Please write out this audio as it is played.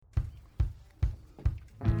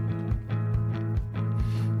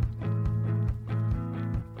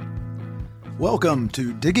Welcome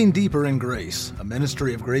to Digging Deeper in Grace, a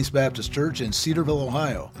ministry of Grace Baptist Church in Cedarville,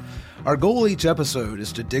 Ohio. Our goal each episode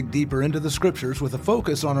is to dig deeper into the Scriptures with a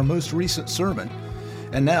focus on our most recent sermon.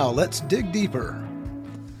 And now, let's dig deeper.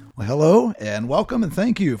 Well, hello, and welcome, and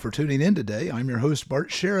thank you for tuning in today. I'm your host,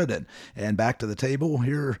 Bart Sheridan, and back to the table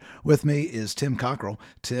here with me is Tim Cockrell.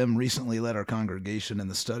 Tim recently led our congregation in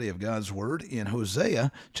the study of God's Word in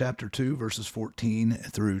Hosea, chapter 2, verses 14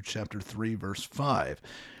 through chapter 3, verse 5.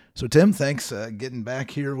 So, Tim, thanks getting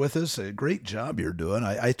back here with us. A great job you're doing.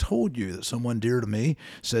 I told you that someone dear to me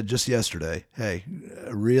said just yesterday, hey,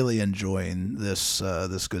 really enjoying this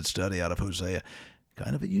good study out of Hosea.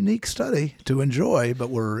 Kind of a unique study to enjoy, but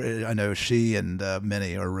I know she and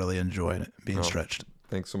many are really enjoying it, being stretched.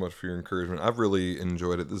 Thanks so much for your encouragement. I've really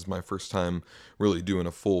enjoyed it. This is my first time really doing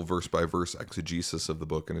a full verse-by-verse exegesis of the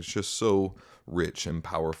book, and it's just so rich and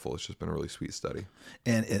powerful. It's just been a really sweet study.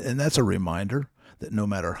 And that's a reminder that no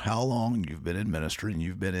matter how long you've been in ministry, and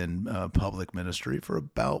you've been in public ministry for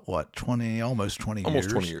about, almost 20 years. Almost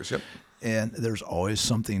 20 years, yep. And there's always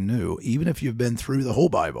something new. Even if you've been through the whole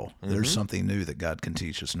Bible, there's something new that God can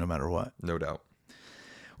teach us no matter what. No doubt.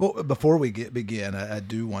 Well, before we begin, I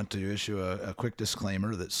do want to issue a quick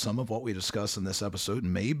disclaimer that some of what we discuss in this episode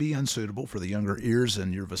may be unsuitable for the younger ears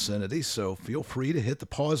in your vicinity, so feel free to hit the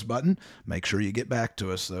pause button. Make sure you get back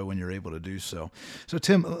to us, though, when you're able to do so. So,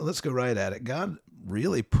 Tim, let's go right at it. God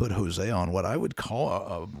really put Hosea on what I would call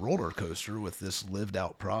a roller coaster with this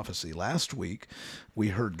lived-out prophecy. Last week, we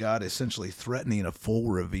heard God essentially threatening a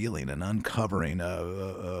full revealing and uncovering,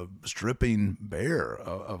 a stripping bare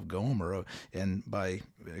of Gomer, and by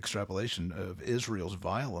extrapolation of Israel's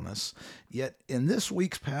vileness. Yet in this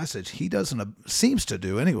week's passage, he seems to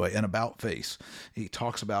do anyway, an about face. He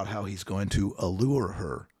talks about how he's going to allure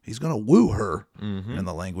her. He's going to woo her, in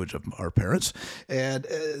the language of our parents. And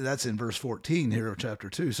that's in verse 14 here of chapter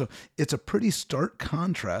 2. So it's a pretty stark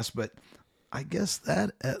contrast, but I guess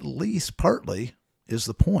that at least partly is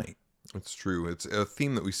the point. It's true. It's a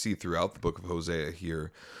theme that we see throughout the book of Hosea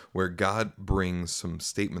here, where God brings some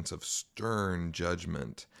statements of stern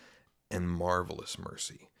judgment and marvelous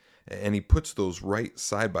mercy. And he puts those right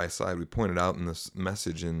side by side. We pointed out in this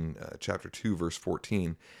message in chapter 2, verse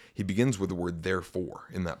 14, he begins with the word therefore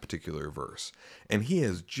in that particular verse. And he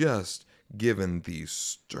has just given these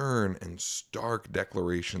stern and stark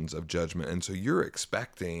declarations of judgment. And so you're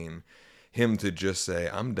expecting him to just say,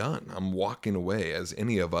 I'm done. I'm walking away, as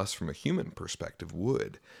any of us from a human perspective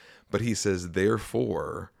would. But he says,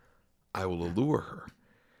 therefore, I will allure her.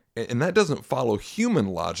 And that doesn't follow human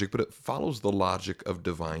logic, but it follows the logic of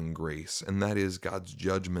divine grace. And that is, God's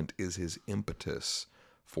judgment is his impetus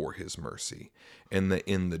for his mercy. And that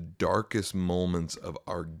in the darkest moments of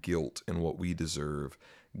our guilt and what we deserve,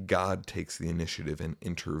 God takes the initiative and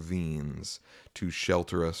intervenes to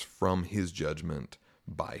shelter us from his judgment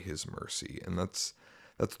by his mercy. And that's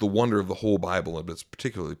the wonder of the whole Bible, but it's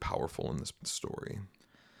particularly powerful in this story.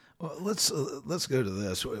 Well, let's go to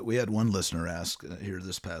this. We had one listener ask here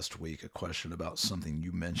this past week a question about something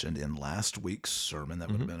you mentioned in last week's sermon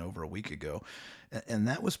that would have been over a week ago, and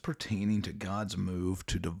that was pertaining to God's move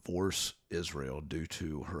to divorce Israel due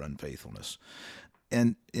to her unfaithfulness.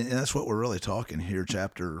 And that's what we're really talking here,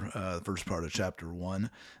 the first part of chapter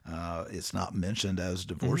 1. It's not mentioned as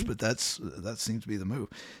divorce, but that seems to be the move.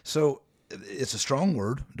 So it's a strong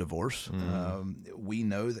word, divorce. We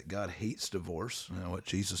know that God hates divorce, what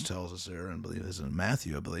Jesus tells us there, and I believe is in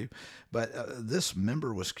Matthew, I believe. But this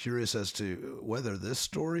member was curious as to whether this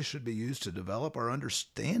story should be used to develop our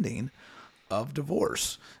understanding of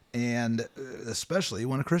divorce, and especially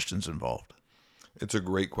when a Christian's involved. It's a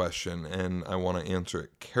great question, and I want to answer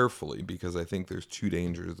it carefully because I think there's two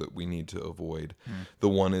dangers that we need to avoid. The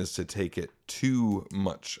one is to take it too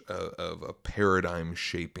much of a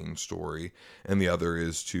paradigm-shaping story, and the other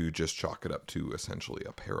is to just chalk it up to essentially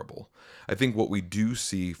a parable. I think what we do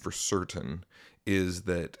see for certain is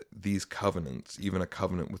that these covenants, even a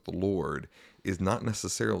covenant with the Lord, is not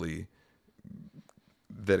necessarily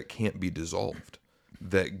that it can't be dissolved.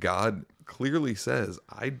 That God clearly says,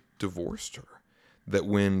 I divorced her. That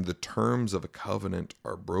when the terms of a covenant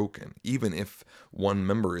are broken, even if one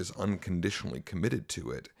member is unconditionally committed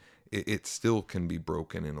to it, it still can be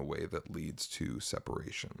broken in a way that leads to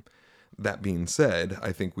separation. That being said,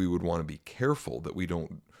 I think we would want to be careful that we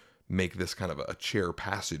don't make this kind of a chair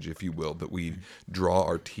passage, if you will, that we draw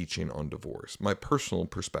our teaching on divorce. My personal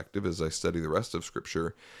perspective as I study the rest of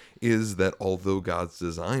Scripture is that although God's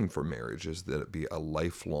design for marriage is that it be a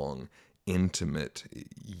lifelong, intimate,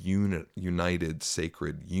 united,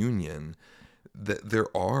 sacred union, that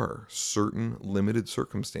there are certain limited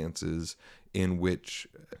circumstances in which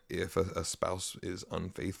if a spouse is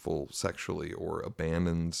unfaithful sexually or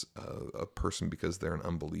abandons a person because they're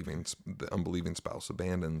the unbelieving spouse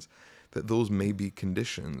abandons, that those may be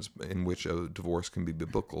conditions in which a divorce can be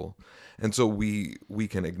biblical. And so we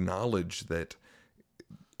can acknowledge that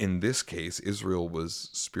in this case, Israel was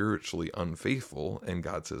spiritually unfaithful, and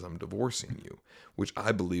God says, I'm divorcing you, which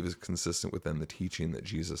I believe is consistent with then the teaching that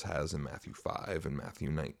Jesus has in Matthew 5 and Matthew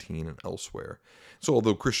 19 and elsewhere. So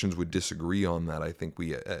although Christians would disagree on that, I think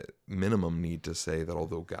we at minimum need to say that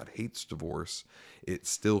although God hates divorce, it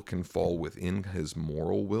still can fall within his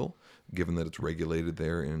moral will, given that it's regulated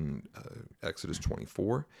there in Exodus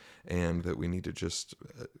 24, and that we need to just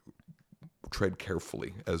tread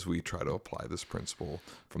carefully as we try to apply this principle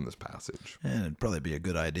from this passage. And it'd probably be a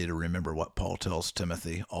good idea to remember what Paul tells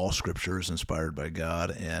Timothy: all Scripture is inspired by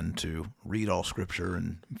God, and to read all Scripture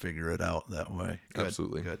and figure it out that way. Good,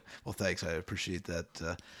 Absolutely. Good. Well, thanks. I appreciate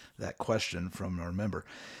that question from our member.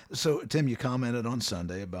 So, Tim, you commented on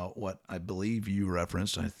Sunday about what I believe you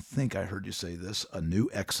referenced. I think I heard you say this: a new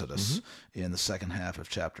Exodus in the second half of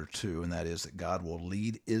chapter 2, and that is that God will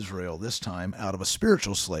lead Israel this time out of a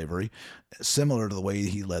spiritual slavery, similar to the way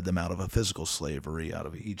he led them out of a physical slavery out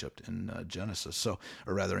of Egypt in Genesis, or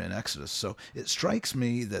rather in Exodus. So it strikes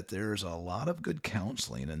me that there's a lot of good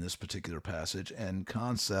counseling in this particular passage and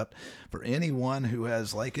concept for anyone who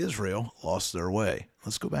has, like Israel, lost their way.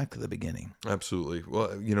 Let's go back to the beginning. Absolutely.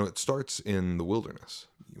 Well, it starts in the wilderness.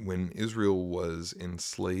 When Israel was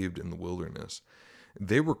enslaved in the wilderness,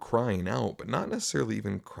 they were crying out, but not necessarily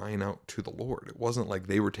even crying out to the Lord. It wasn't like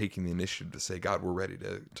they were taking the initiative to say, God, we're ready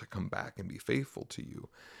to come back and be faithful to you.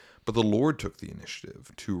 But the Lord took the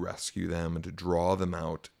initiative to rescue them and to draw them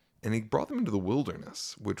out. And he brought them into the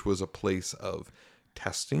wilderness, which was a place of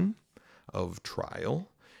testing, of trial,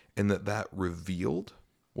 and that revealed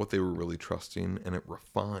what they were really trusting, and it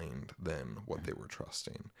refined then what they were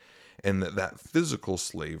trusting. And that physical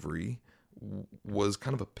slavery was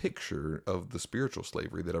kind of a picture of the spiritual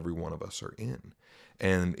slavery that every one of us are in.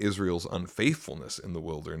 And Israel's unfaithfulness in the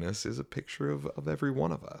wilderness is a picture of every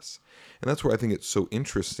one of us. And that's where I think it's so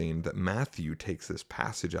interesting that Matthew takes this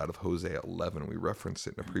passage out of Hosea 11. We referenced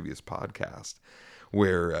it in a previous podcast,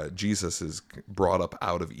 where Jesus is brought up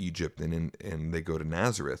out of Egypt and they go to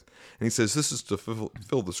Nazareth. And he says, this is to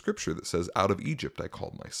fulfill the scripture that says, out of Egypt I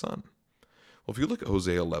called my son. Well, if you look at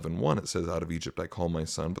Hosea 11:1, it says, out of Egypt I called my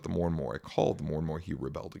son, but the more and more I called, the more and more he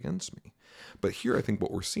rebelled against me. But here I think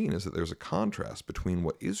what we're seeing is that there's a contrast between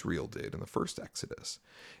what Israel did in the first Exodus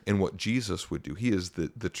and what Jesus would do. He is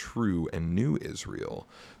the true and new Israel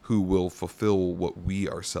who will fulfill what we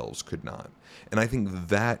ourselves could not. And I think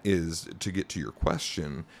that is, to get to your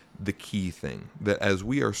question, the key thing. That as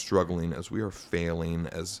we are struggling, as we are failing,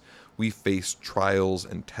 as we face trials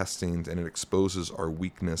and testings, and it exposes our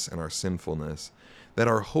weakness and our sinfulness, that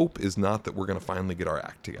our hope is not that we're going to finally get our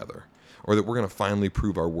act together or that we're going to finally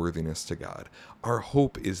prove our worthiness to God. Our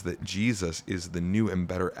hope is that Jesus is the new and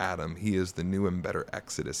better Adam. He is the new and better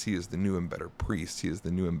Exodus. He is the new and better priest. He is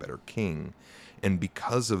the new and better king. And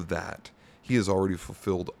because of that, he has already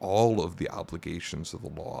fulfilled all of the obligations of the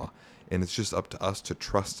law. And it's just up to us to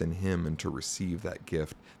trust in him and to receive that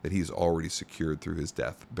gift that he's already secured through his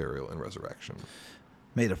death, burial, and resurrection.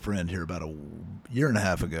 Made a friend here about a year and a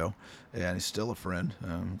half ago, and he's still a friend,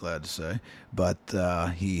 I'm glad to say.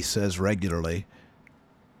 But he says regularly,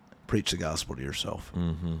 preach the gospel to yourself.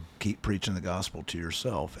 Mm-hmm. Keep preaching the gospel to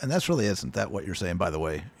yourself. And that's really, isn't that what you're saying? By the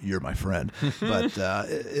way, you're my friend. But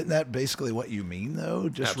isn't that basically what you mean, though?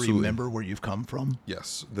 Just Absolutely. Remember where you've come from?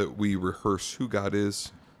 Yes, that we rehearse who God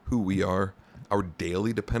is, who we are, our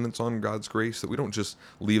daily dependence on God's grace, that we don't just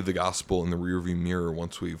leave the gospel in the rearview mirror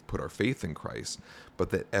once we've put our faith in Christ, but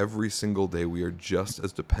that every single day we are just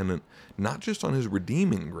as dependent, not just on his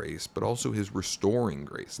redeeming grace, but also his restoring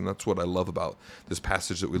grace. And that's what I love about this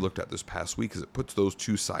passage that we looked at this past week, is it puts those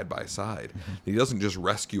two side by side. Mm-hmm. He doesn't just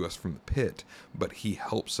rescue us from the pit, but he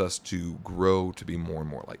helps us to grow to be more and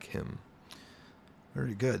more like him.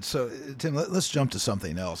 Very good. So, Tim, let's jump to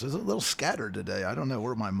something else. It's a little scattered today. I don't know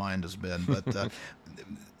where my mind has been, but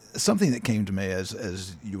something that came to me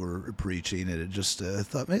as you were preaching, and it just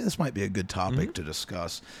thought, maybe this might be a good topic to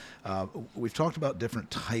discuss. We've talked about different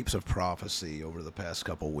types of prophecy over the past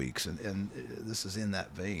couple of weeks, and this is in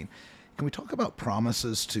that vein. Can we talk about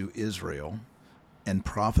promises to Israel and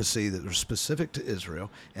prophecy that are specific to Israel,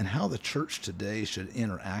 and how the church today should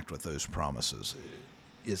interact with those promises?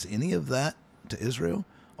 Is any of that to Israel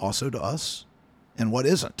also to us? And what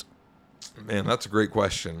isn't? Man, that's a great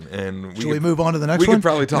question. And Should we move on to the next we one? could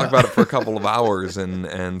probably talk about it for a couple of hours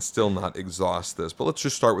and still not exhaust this. But let's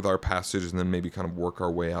just start with our passage and then maybe kind of work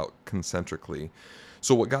our way out concentrically.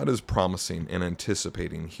 So what God is promising and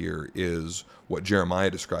anticipating here is what Jeremiah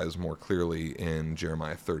describes more clearly in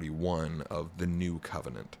Jeremiah 31 of the new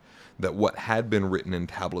covenant, that what had been written in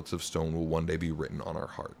tablets of stone will one day be written on our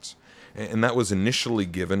hearts. And that was initially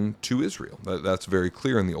given to Israel. That's very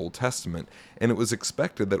clear in the Old Testament. And it was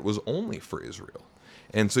expected that it was only for Israel.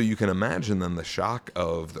 And so you can imagine then the shock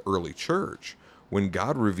of the early church when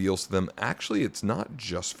God reveals to them, actually, it's not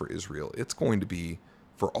just for Israel. It's going to be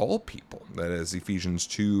for all people. That is, Ephesians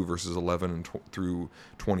 2 verses 11 through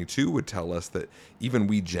 22 would tell us that even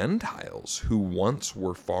we Gentiles who once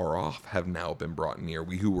were far off have now been brought near.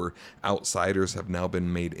 We who were outsiders have now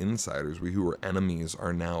been made insiders. We who were enemies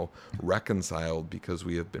are now reconciled because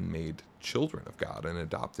we have been made children of God and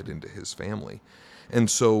adopted into his family. And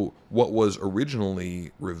so what was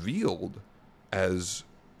originally revealed as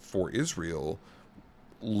for Israel,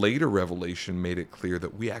 later revelation made it clear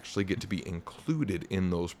that we actually get to be included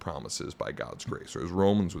in those promises by God's grace. Or as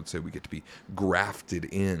Romans would say, we get to be grafted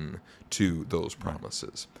in to those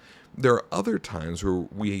promises. There are other times where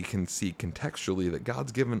we can see contextually that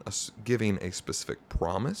God's giving a specific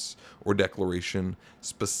promise or declaration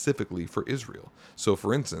specifically for Israel. So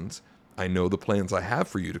for instance, I know the plans I have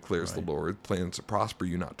for you, declares the Lord, plans to prosper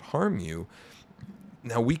you, not to harm you.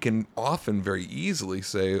 Now, we can often very easily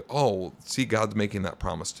say, oh, see, God's making that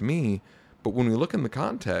promise to me. But when we look in the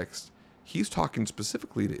context, he's talking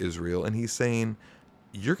specifically to Israel, and he's saying,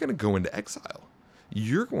 you're going to go into exile.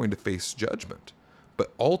 You're going to face judgment.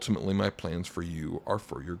 But ultimately, my plans for you are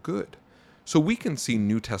for your good. So we can see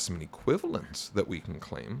New Testament equivalents that we can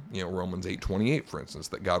claim. Romans 8:28, for instance,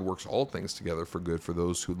 that God works all things together for good for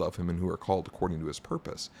those who love him and who are called according to his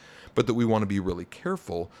purpose. But that we want to be really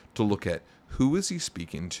careful to look at who is he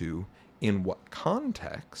speaking to, in what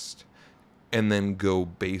context, and then go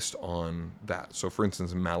based on that. So for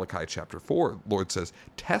instance, in Malachi chapter 4, the Lord says,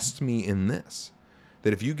 test me in this,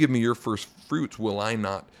 that if you give me your first fruits, will I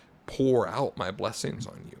not pour out my blessings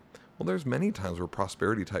on you? Well, there's many times where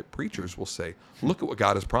prosperity type preachers will say, look at what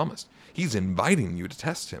God has promised. He's inviting you to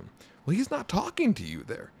test him. Well, he's not talking to you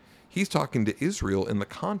there. He's talking to Israel in the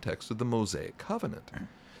context of the Mosaic covenant,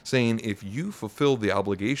 saying, if you fulfill the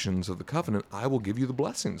obligations of the covenant, I will give you the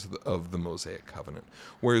blessings of the Mosaic covenant.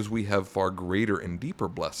 Whereas we have far greater and deeper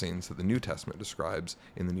blessings that the New Testament describes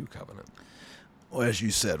in the new covenant. Well, as you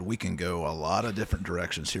said, we can go a lot of different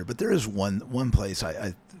directions here, but there is one place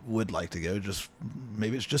I would like to go. Just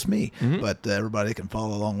maybe it's just me, but everybody can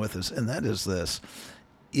follow along with us, and that is this.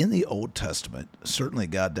 In the Old Testament, certainly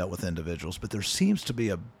God dealt with individuals, but there seems to be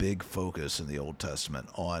a big focus in the Old Testament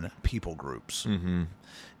on people groups.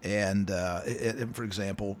 And for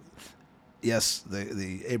example, yes,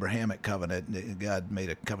 the Abrahamic covenant, God made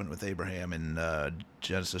a covenant with Abraham in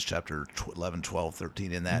Genesis chapter 11, 12,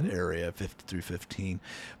 13, in that area, 50 through 15.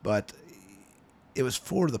 But it was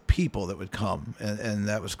for the people that would come, and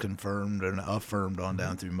that was confirmed and affirmed on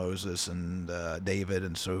down through Moses and David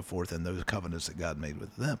and so forth, and those covenants that God made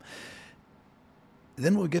with them.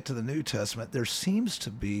 Then when we get to the New Testament, there seems to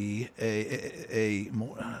be a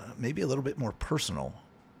more, maybe a little bit more personal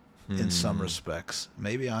in some respects.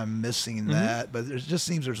 Maybe I'm missing that, but it just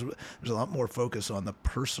seems there's a lot more focus on the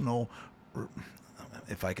personal,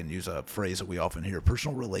 if I can use a phrase that we often hear,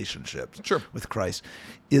 personal relationships with Christ.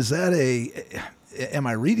 Is that am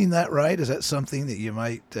I reading that right? Is that something that you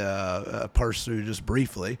might parse through just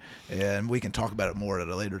briefly, and we can talk about it more at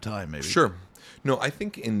a later time maybe? Sure. No, I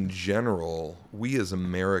think in general, we as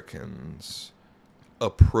Americans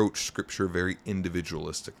approach Scripture very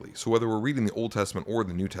individualistically. So whether we're reading the Old Testament or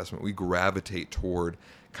the New Testament, we gravitate toward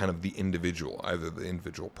kind of the individual, either the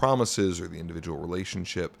individual promises or the individual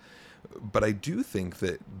relationship. But I do think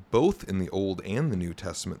that both in the Old and the New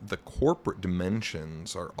Testament, the corporate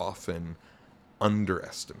dimensions are often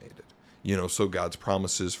underestimated. So God's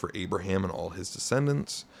promises for Abraham and all his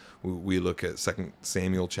descendants. We look at 2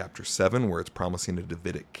 Samuel chapter 7, where it's promising a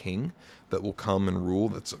Davidic king that will come and rule.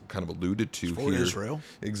 That's kind of alluded to for here. Israel.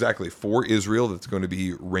 Exactly, for Israel, that's going to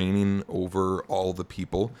be reigning over all the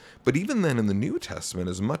people. But even then in the New Testament,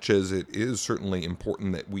 as much as it is certainly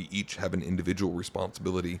important that we each have an individual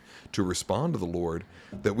responsibility to respond to the Lord,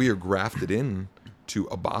 that we are grafted in to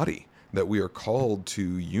a body, that we are called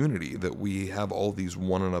to unity, that we have all these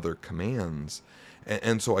one another commands.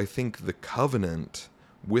 And so I think the covenant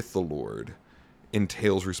with the Lord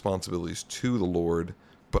entails responsibilities to the Lord,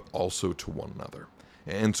 but also to one another.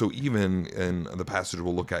 And so even in the passage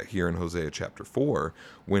we'll look at here in Hosea chapter 4,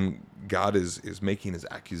 when God is making his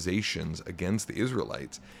accusations against the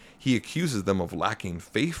Israelites, he accuses them of lacking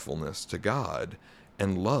faithfulness to God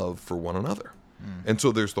and love for one another. And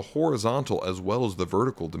so there's the horizontal as well as the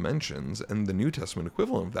vertical dimensions, and the New Testament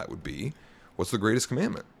equivalent of that would be, what's the greatest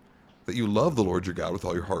commandment? That you love the Lord your God with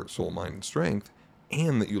all your heart, soul, mind, and strength,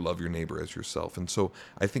 and that you love your neighbor as yourself. And so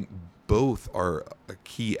I think both are a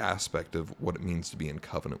key aspect of what it means to be in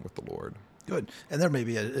covenant with the Lord. Good. And there may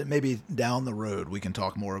be maybe down the road we can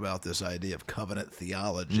talk more about this idea of covenant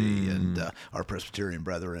theology and our Presbyterian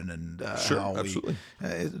brethren and Sure, how absolutely.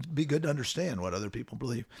 It'd be good to understand what other people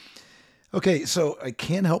believe. Okay, so I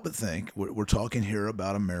can't help but think we're talking here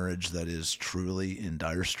about a marriage that is truly in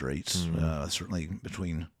dire straits, certainly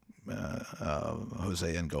between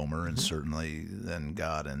Hosea and Gomer, and certainly then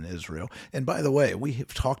God and Israel. And by the way, we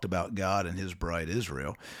have talked about God and his bride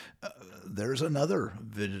Israel. There's another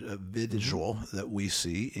visual that we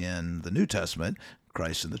see in the New Testament,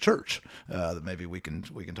 Christ in the church, that maybe we can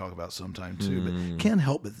talk about sometime too. But can't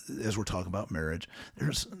help but, as we're talking about marriage,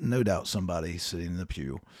 there's no doubt somebody sitting in the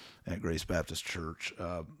pew at Grace Baptist Church,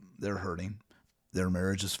 they're hurting. Their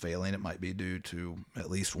marriage is failing. It might be due to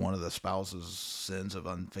at least one of the spouse's sins of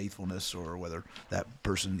unfaithfulness, or whether that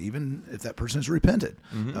person, even if that person has repented,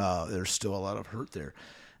 there's still a lot of hurt there.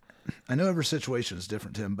 I know every situation is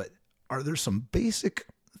different, Tim, but are there some basic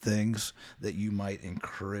things that you might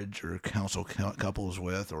encourage or counsel couples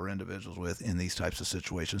with or individuals with in these types of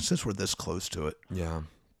situations, since we're this close to it? Yeah.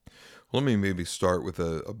 Let me maybe start with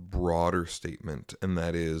a broader statement, and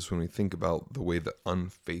that is when we think about the way that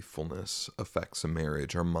unfaithfulness affects a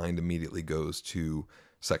marriage, our mind immediately goes to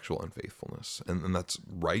sexual unfaithfulness. And that's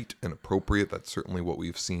right and appropriate. That's certainly what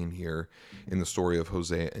we've seen here in the story of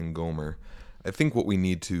Hosea and Gomer. I think what we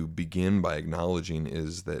need to begin by acknowledging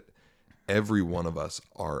is that every one of us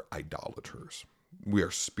are idolaters. We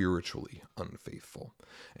are spiritually unfaithful.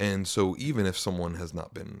 And so even if someone has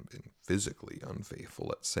not been physically unfaithful,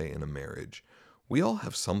 let's say in a marriage, we all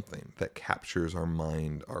have something that captures our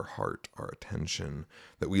mind, our heart, our attention,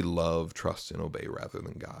 that we love, trust, and obey rather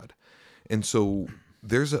than God. And so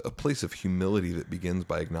there's a place of humility that begins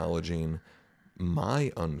by acknowledging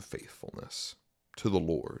my unfaithfulness to the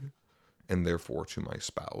Lord, and therefore to my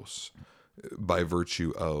spouse, by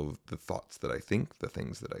virtue of the thoughts that I think, the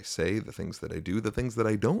things that I say, the things that I do, the things that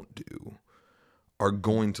I don't do, are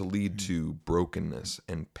going to lead to brokenness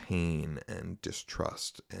and pain and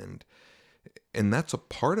distrust. And that's a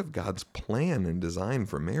part of God's plan and design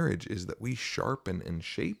for marriage, is that we sharpen and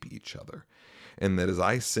shape each other. And that as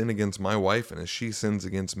I sin against my wife and as she sins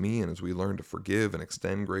against me, and as we learn to forgive and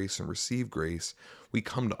extend grace and receive grace, we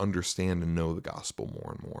come to understand and know the gospel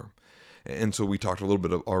more and more. And so we talked a little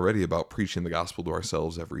bit already about preaching the gospel to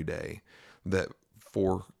ourselves every day, that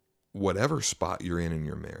for whatever spot you're in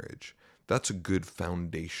your marriage, that's a good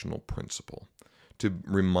foundational principle to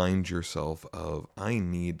remind yourself of, I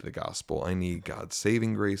need the gospel. I need God's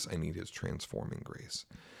saving grace. I need his transforming grace.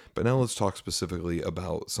 But now let's talk specifically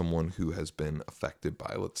about someone who has been affected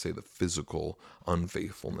by, let's say, the physical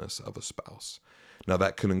unfaithfulness of a spouse. Now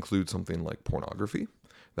that could include something like pornography.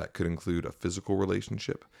 That could include a physical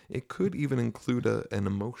relationship. It could even include an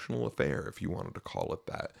emotional affair, if you wanted to call it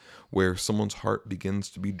that, where someone's heart begins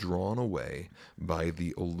to be drawn away by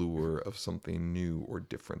the allure of something new or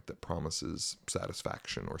different that promises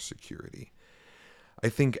satisfaction or security. I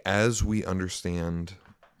think as we understand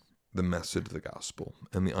the message of the gospel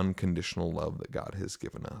and the unconditional love that God has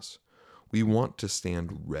given us, we want to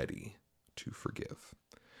stand ready to forgive.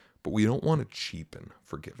 But we don't want to cheapen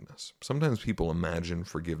forgiveness. Sometimes people imagine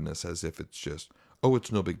forgiveness as if it's just, oh,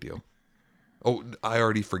 it's no big deal. Oh, I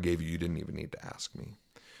already forgave you. You didn't even need to ask me.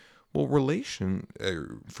 Well,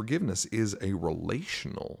 forgiveness is a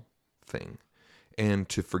relational thing. And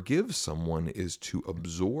to forgive someone is to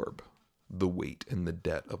absorb the weight and the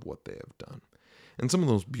debt of what they have done. And some of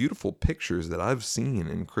those beautiful pictures that I've seen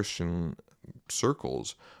in Christian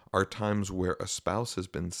circles are times where a spouse has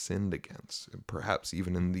been sinned against, perhaps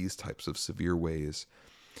even in these types of severe ways.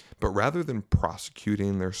 But rather than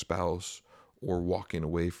prosecuting their spouse or walking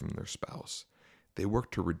away from their spouse, they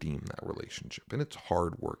work to redeem that relationship. And it's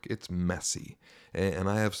hard work. It's messy. And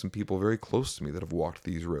I have some people very close to me that have walked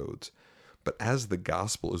these roads. But as the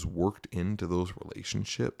gospel is worked into those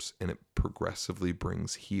relationships and it progressively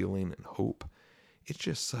brings healing and hope, it's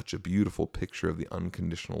just such a beautiful picture of the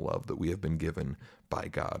unconditional love that we have been given by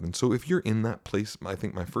God. And so if you're in that place, I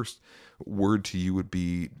think my first word to you would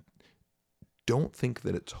be, don't think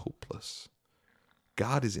that it's hopeless.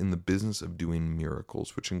 God is in the business of doing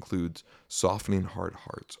miracles, which includes softening hard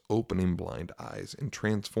hearts, opening blind eyes, and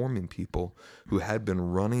transforming people who had been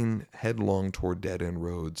running headlong toward dead-end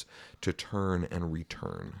roads to turn and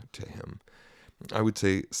return to him. I would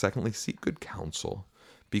say, secondly, seek good counsel.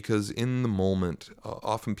 Because in the moment,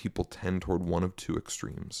 often people tend toward one of two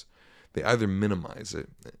extremes. They either minimize it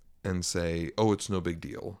and say, oh, it's no big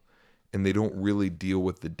deal, and they don't really deal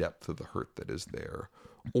with the depth of the hurt that is there,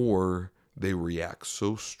 or they react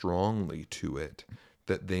so strongly to it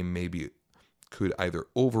that they maybe could either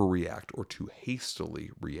overreact or too hastily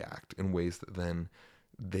react in ways that then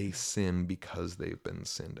they sin because they've been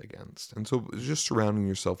sinned against. And so just surrounding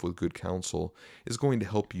yourself with good counsel is going to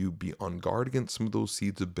help you be on guard against some of those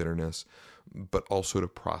seeds of bitterness, but also to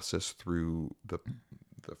process through the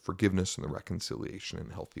forgiveness and the reconciliation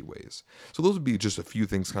in healthy ways. So those would be just a few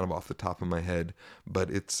things kind of off the top of my head, but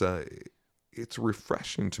it's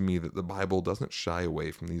refreshing to me that the Bible doesn't shy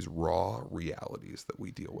away from these raw realities that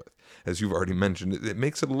we deal with. As you've already mentioned, it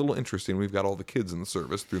makes it a little interesting. We've got all the kids in the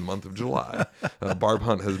service through the month of July. Barb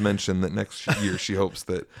Hunt has mentioned that next year she hopes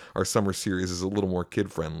that our summer series is a little more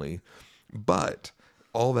kid-friendly. But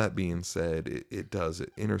all that being said, it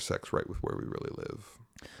intersects right with where we really live.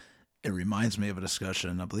 It reminds me of a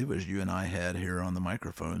discussion, I believe it was you and I had here on the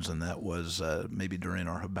microphones, and that was maybe during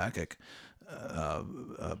our Habakkuk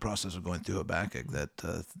process of going through Habakkuk, that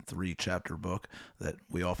 3-chapter book that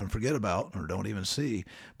we often forget about or don't even see,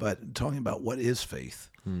 but talking about what is faith.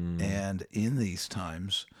 And in these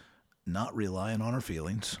times, not relying on our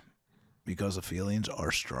feelings, because the feelings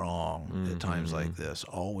are strong at times like this.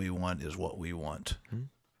 All we want is what we want.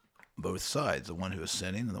 Both sides, the one who is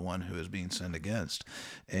sinning and the one who is being sinned against.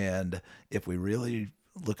 And if we really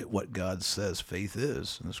look at what God says faith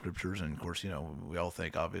is in the scriptures, and of course, we all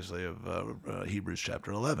think obviously of Hebrews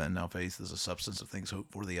chapter 11. Now, faith is the substance of things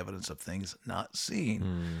hoped for, the evidence of things not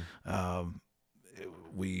seen. If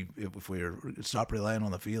we stop relying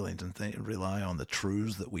on the feelings and rely on the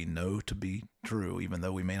truths that we know to be true, even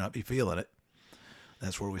though we may not be feeling it,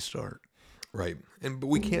 that's where we start. Right. But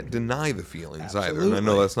we can't deny the feelings Absolutely. either. And I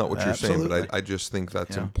know that's not what you're saying, Absolutely. but I just think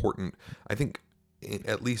that's important. I think,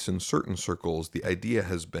 at least in certain circles, the idea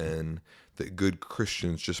has been that good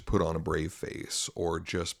Christians just put on a brave face or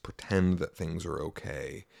just pretend that things are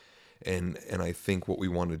okay. And I think what we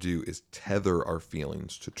want to do is tether our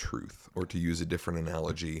feelings to truth, or to use a different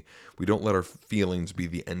analogy, we don't let our feelings be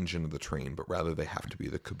the engine of the train, but rather they have to be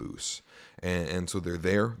the caboose. And so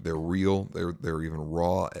they're real, they're even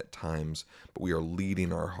raw at times, but we are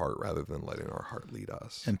leading our heart rather than letting our heart lead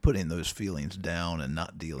us. And putting those feelings down and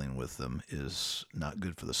not dealing with them is not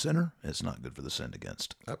good for the sinner. It's not good for the sinned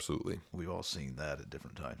against. Absolutely. We've all seen that at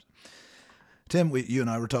different times. Tim, you and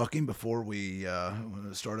I were talking before we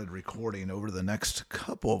started recording. Over the next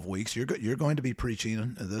couple of weeks, you're going to be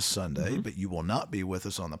preaching this Sunday, but you will not be with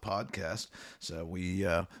us on the podcast. So we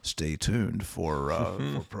stay tuned for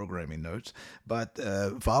programming notes. But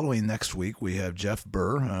following next week, we have Jeff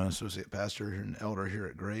Burr, associate pastor and elder here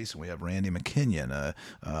at Grace, and we have Randy McKinnon,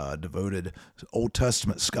 a devoted Old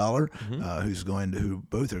Testament scholar, who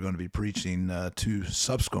both are going to be preaching 2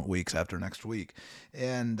 subsequent weeks after next week.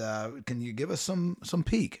 And can you give us some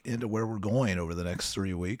peek into where we're going over the next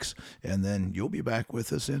 3 weeks, and then you'll be back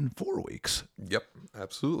with us in 4 weeks. Yep,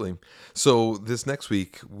 absolutely. So this next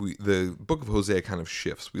week, the book of Hosea kind of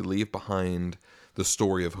shifts. We leave behind the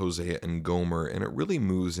story of Hosea and Gomer, and it really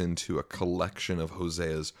moves into a collection of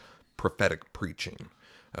Hosea's prophetic preaching,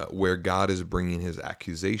 where God is bringing his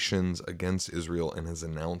accusations against Israel and his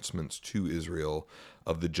announcements to Israel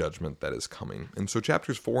of the judgment that is coming. And so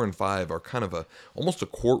chapters 4 and 5 are kind of almost a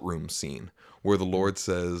courtroom scene where the Lord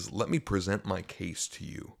says, let me present my case to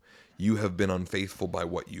you. You have been unfaithful by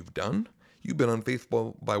what you've done. You've been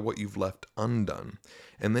unfaithful by what you've left undone.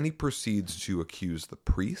 And then he proceeds to accuse the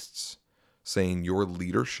priests, saying your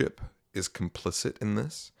leadership is complicit in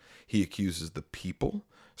this. He accuses the people,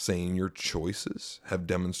 saying your choices have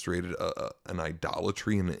demonstrated an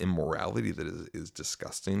idolatry and an immorality that is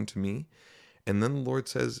disgusting to me. And then the Lord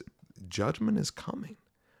says, judgment is coming.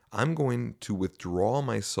 I'm going to withdraw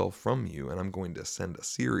myself from you, and I'm going to send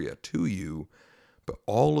Assyria to you. But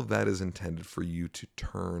all of that is intended for you to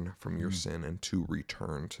turn from your sin and to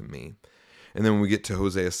return to me. And then when we get to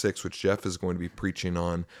Hosea 6, which Jeff is going to be preaching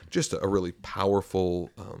on, just a really powerful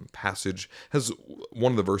passage, has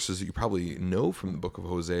one of the verses that you probably know from the book of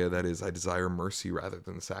Hosea, that is, I desire mercy rather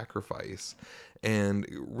than sacrifice. And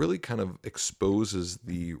it really kind of exposes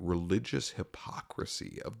the religious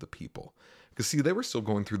hypocrisy of the people. Because, see, they were still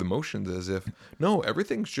going through the motions as if, no,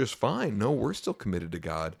 everything's just fine. No, we're still committed to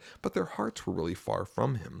God. But their hearts were really far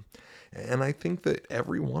from him. And I think that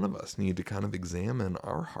every one of us need to kind of examine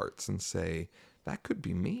our hearts and say, that could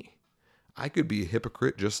be me. I could be a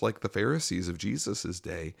hypocrite just like the Pharisees of Jesus'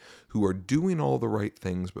 day, who are doing all the right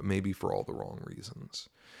things, but maybe for all the wrong reasons.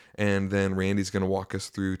 And then Randy's going to walk us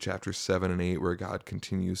through chapters 7 and 8, where God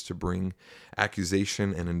continues to bring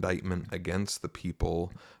accusation and indictment against the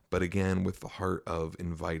people, but again, with the heart of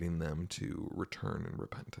inviting them to return in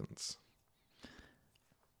repentance.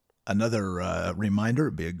 Another reminder,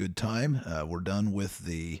 it'd be a good time. We're done with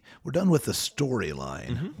the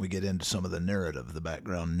storyline. Mm-hmm. We get into some of the narrative, the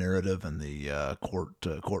background narrative, and the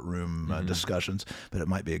courtroom discussions. But it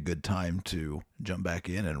might be a good time to jump back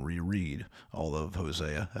in and reread all of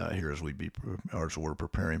Hosea here as we're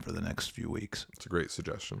preparing for the next few weeks. It's a great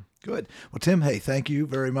suggestion. Good. Well, Tim, hey, thank you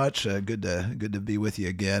very much. Good to be with you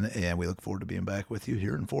again, and we look forward to being back with you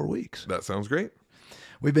here in 4 weeks. That sounds great.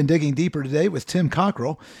 We've been digging deeper today with Tim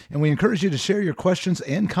Cockrell, and we encourage you to share your questions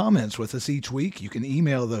and comments with us each week. You can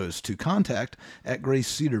email those to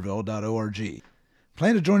contact@gracecedarville.org.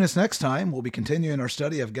 Plan to join us next time. We'll be continuing our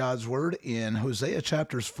study of God's Word in Hosea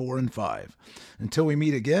chapters 4 and 5. Until we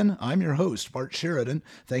meet again, I'm your host, Bart Sheridan,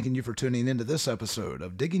 thanking you for tuning into this episode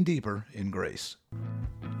of Digging Deeper in Grace.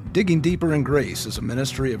 Digging Deeper in Grace is a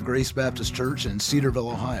ministry of Grace Baptist Church in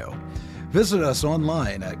Cedarville, Ohio. Visit us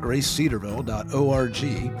online at gracecedarville.org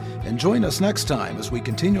and join us next time as we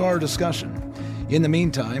continue our discussion. In the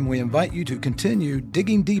meantime, we invite you to continue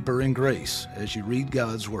digging deeper in grace as you read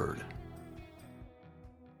God's Word.